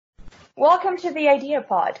Welcome to the Idea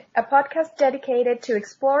Pod, a podcast dedicated to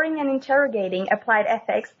exploring and interrogating applied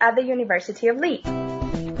ethics at the University of Leeds.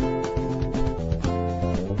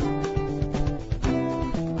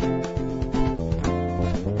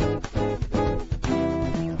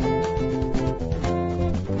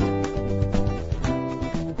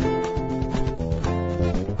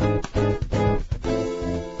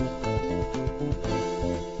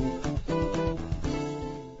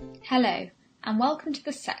 Hello, and welcome to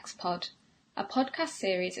the Sex Pod, a podcast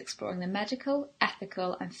series exploring the medical,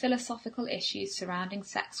 ethical and philosophical issues surrounding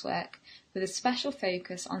sex work, with a special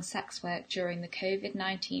focus on sex work during the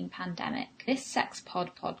Covid-19 pandemic. This Sex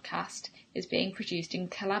Pod podcast is being produced in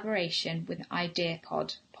collaboration with Idea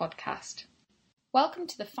Pod podcast. Welcome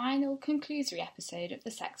to the final conclusory episode of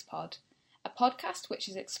the Sex Pod, a podcast which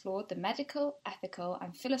has explored the medical, ethical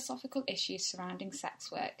and philosophical issues surrounding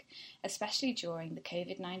sex work, especially during the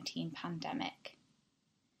Covid-19 pandemic.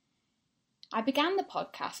 I began the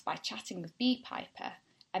podcast by chatting with Bea Piper,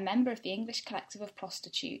 a member of the English Collective of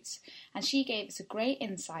Prostitutes, and she gave us a great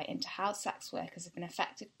insight into how sex workers have been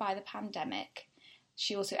affected by the pandemic.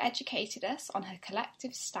 She also educated us on her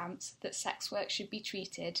collective stance that sex work should be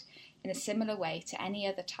treated in a similar way to any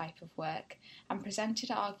other type of work, and presented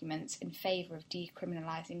arguments in favour of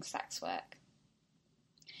decriminalising sex work.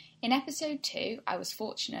 In episode 2, I was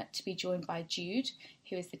fortunate to be joined by Jude,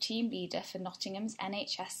 who is the team leader for Nottingham's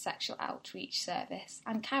NHS Sexual Outreach Service,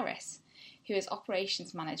 and Caris, who is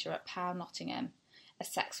operations manager at POW Nottingham, a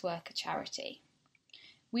sex worker charity.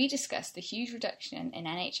 We discussed the huge reduction in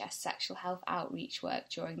NHS sexual health outreach work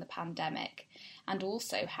during the pandemic, and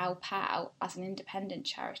also how POW, as an independent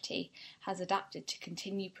charity, has adapted to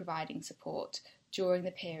continue providing support during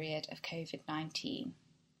the period of Covid-19.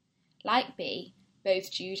 Like Bea,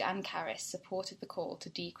 both Jude and Caris supported the call to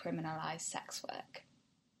decriminalise sex work.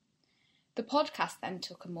 The podcast then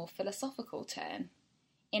took a more philosophical turn.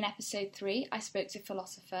 In episode 3, I spoke to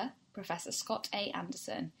philosopher Professor Scott A.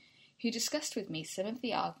 Anderson, who discussed with me some of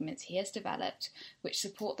the arguments he has developed which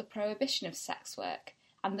support the prohibition of sex work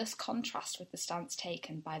and thus contrast with the stance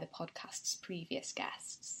taken by the podcast's previous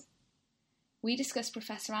guests. We discussed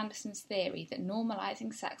Professor Anderson's theory that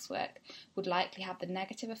normalising sex work would likely have the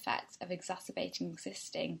negative effect of exacerbating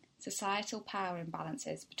existing societal power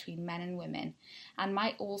imbalances between men and women, and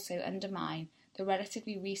might also undermine the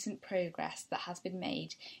relatively recent progress that has been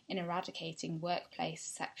made in eradicating workplace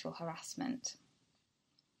sexual harassment.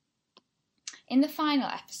 In the final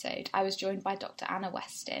episode, I was joined by Dr. Anna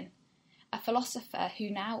Westin, a philosopher who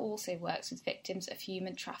now also works with victims of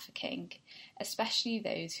human trafficking, especially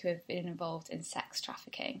those who have been involved in sex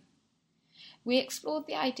trafficking. We explored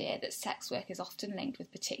the idea that sex work is often linked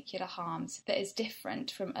with particular harms that is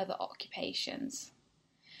different from other occupations.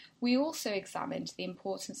 We also examined the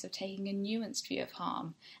importance of taking a nuanced view of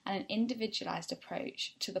harm and an individualised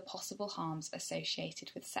approach to the possible harms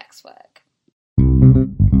associated with sex work.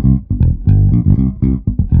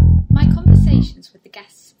 My conversations with the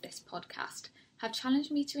guests of this podcast have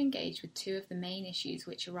challenged me to engage with two of the main issues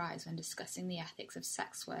which arise when discussing the ethics of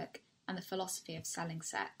sex work and the philosophy of selling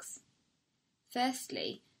sex.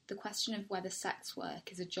 Firstly, the question of whether sex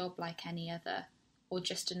work is a job like any other, or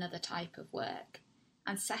just another type of work.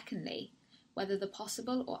 And secondly, whether the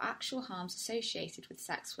possible or actual harms associated with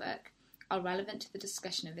sex work are relevant to the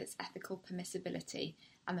discussion of its ethical permissibility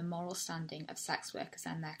and the moral standing of sex workers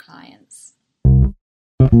and their clients.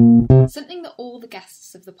 Something that all the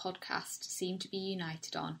guests of the podcast seem to be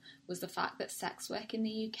united on was the fact that sex work in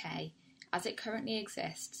the UK, as it currently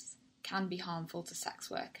exists, can be harmful to sex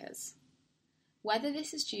workers. Whether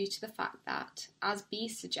this is due to the fact that, as Bea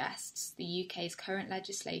suggests, the UK's current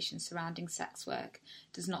legislation surrounding sex work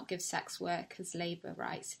does not give sex workers labour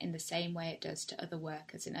rights in the same way it does to other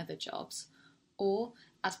workers in other jobs, or,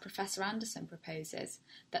 as Professor Anderson proposes,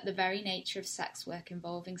 that the very nature of sex work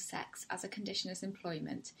involving sex as a condition of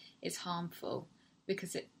employment is harmful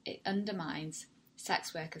because it undermines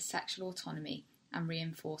sex workers' sexual autonomy and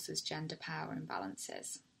reinforces gender power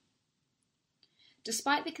imbalances.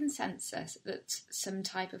 Despite the consensus that some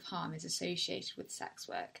type of harm is associated with sex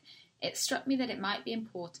work, it struck me that it might be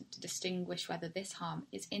important to distinguish whether this harm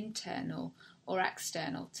is internal or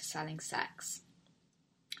external to selling sex.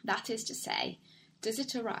 That is to say, does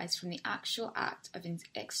it arise from the actual act of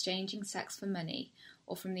exchanging sex for money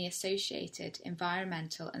or from the associated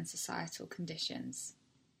environmental and societal conditions?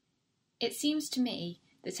 It seems to me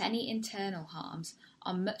that any internal harms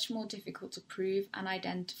are much more difficult to prove and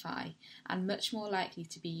identify and much more likely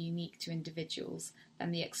to be unique to individuals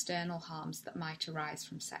than the external harms that might arise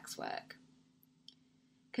from sex work.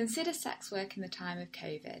 Consider sex work in the time of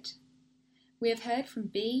COVID. We have heard from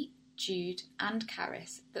Bea, Jude, and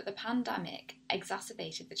Caris that the pandemic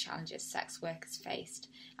exacerbated the challenges sex workers faced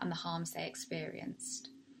and the harms they experienced.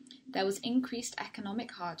 There was increased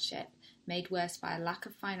economic hardship made worse by a lack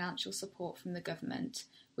of financial support from the government,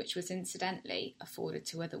 which was incidentally afforded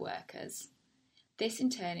to other workers. This in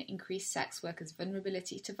turn increased sex workers'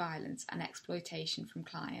 vulnerability to violence and exploitation from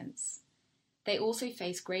clients. They also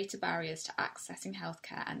faced greater barriers to accessing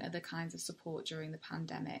healthcare and other kinds of support during the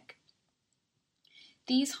pandemic.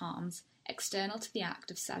 These harms, external to the act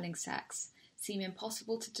of selling sex, seem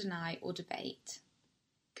impossible to deny or debate.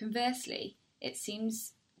 Conversely, it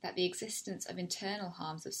seems that the existence of internal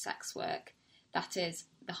harms of sex work, that is,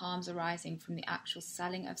 the harms arising from the actual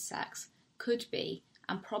selling of sex, could be,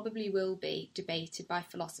 and probably will be, debated by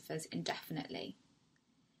philosophers indefinitely.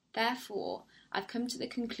 Therefore, I've come to the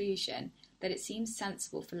conclusion that it seems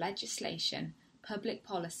sensible for legislation, public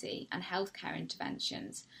policy and healthcare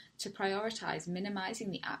interventions to prioritise minimising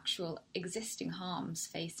the actual existing harms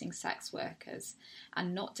facing sex workers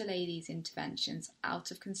and not delay these interventions out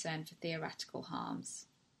of concern for theoretical harms.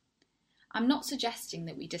 I'm not suggesting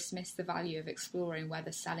that we dismiss the value of exploring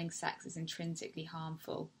whether selling sex is intrinsically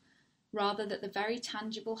harmful, rather that the very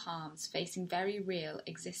tangible harms facing very real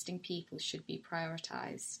existing people should be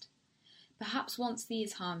prioritised. Perhaps once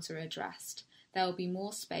these harms are addressed, there will be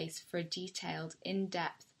more space for a detailed,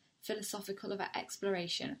 in-depth, philosophical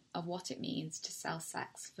exploration of what it means to sell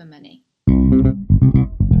sex for money.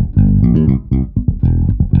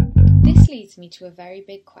 This leads me to a very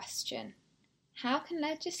big question. How can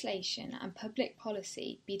legislation and public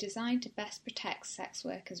policy be designed to best protect sex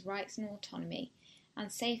workers' rights and autonomy and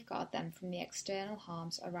safeguard them from the external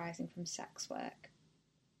harms arising from sex work?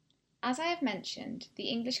 As I have mentioned, the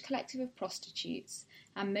English Collective of Prostitutes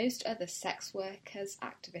and most other sex workers'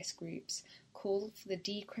 activist groups call for the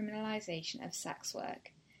decriminalisation of sex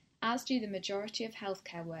work, as do the majority of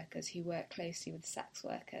healthcare workers who work closely with sex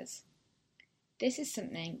workers. This is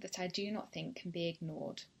something that I do not think can be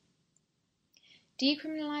ignored.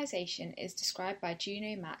 Decriminalisation is described by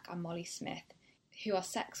Juno Mack and Molly Smith, who are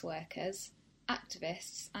sex workers,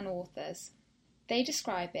 activists and authors. They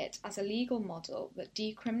describe it as a legal model that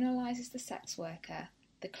decriminalises the sex worker,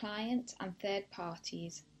 the client and third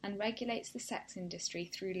parties, and regulates the sex industry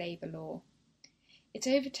through labour law. It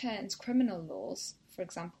overturns criminal laws, for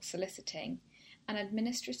example soliciting, and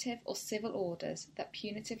administrative or civil orders that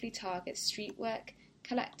punitively target street work,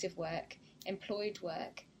 collective work, employed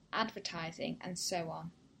work, advertising, and so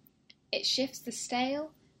on. It shifts the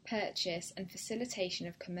sale, purchase and facilitation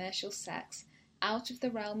of commercial sex out of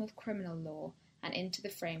the realm of criminal law and into the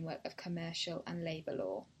framework of commercial and labour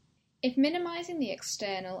law. If minimising the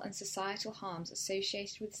external and societal harms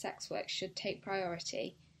associated with sex work should take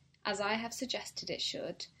priority, as I have suggested it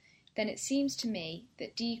should, then it seems to me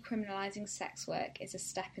that decriminalising sex work is a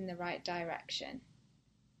step in the right direction.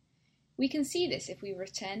 We can see this if we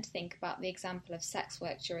return to think about the example of sex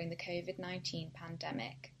work during the Covid-19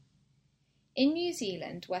 pandemic. In New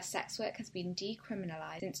Zealand, where sex work has been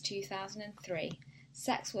decriminalised since 2003,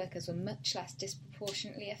 sex workers were much less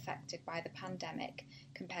disproportionately affected by the pandemic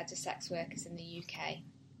compared to sex workers in the UK.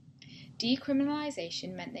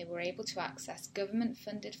 Decriminalisation meant they were able to access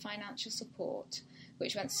government-funded financial support,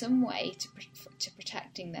 which went some way to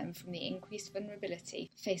protecting them from the increased vulnerability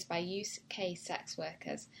faced by UK sex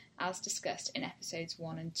workers, as discussed in episodes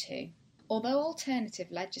 1 and 2. Although alternative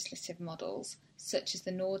legislative models, such as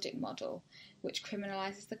the Nordic model, which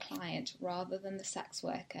criminalises the client rather than the sex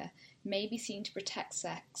worker, may be seen to protect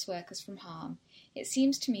sex workers from harm, it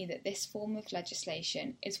seems to me that this form of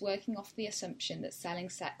legislation is working off the assumption that selling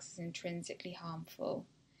sex is intrinsically harmful,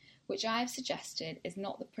 which I have suggested is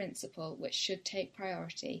not the principle which should take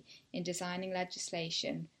priority in designing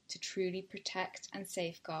legislation to truly protect and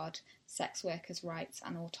safeguard sex workers' rights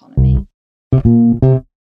and autonomy.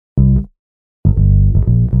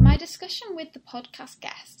 My discussion with the podcast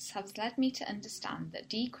guests has led me to understand that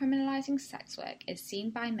decriminalising sex work is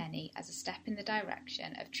seen by many as a step in the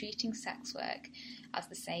direction of treating sex work as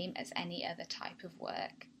the same as any other type of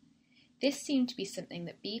work. This seemed to be something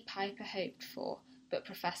that B. Piper hoped for, but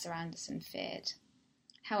Professor Anderson feared.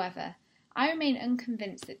 However, I remain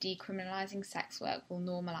unconvinced that decriminalising sex work will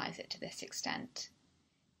normalise it to this extent.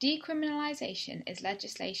 Decriminalisation is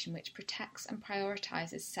legislation which protects and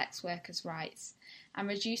prioritises sex workers' rights and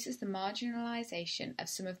reduces the marginalisation of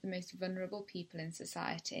some of the most vulnerable people in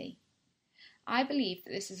society. I believe that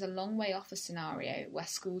this is a long way off a scenario where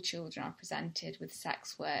school children are presented with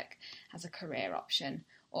sex work as a career option,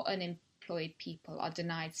 or unemployed people are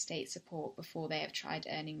denied state support before they have tried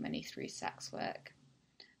earning money through sex work.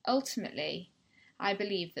 Ultimately, I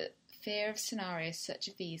believe that fear of scenarios such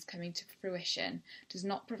as these coming to fruition does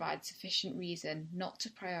not provide sufficient reason not to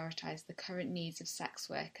prioritise the current needs of sex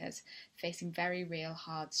workers facing very real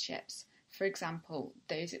hardships, for example,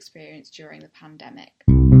 those experienced during the pandemic.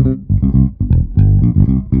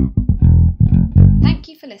 Thank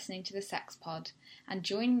you for listening to the Sex Pod and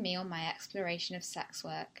joining me on my exploration of sex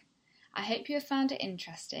work. I hope you have found it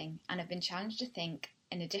interesting and have been challenged to think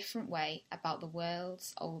in a different way about the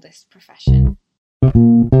world's oldest profession.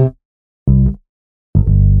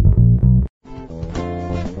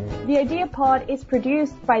 The Idea Pod is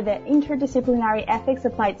produced by the Interdisciplinary Ethics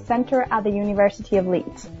Applied Centre at the University of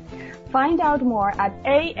Leeds. Find out more at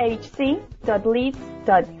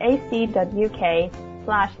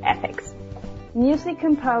ahc.leeds.ac.uk/ethics. Music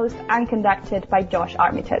composed and conducted by Josh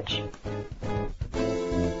Armitage.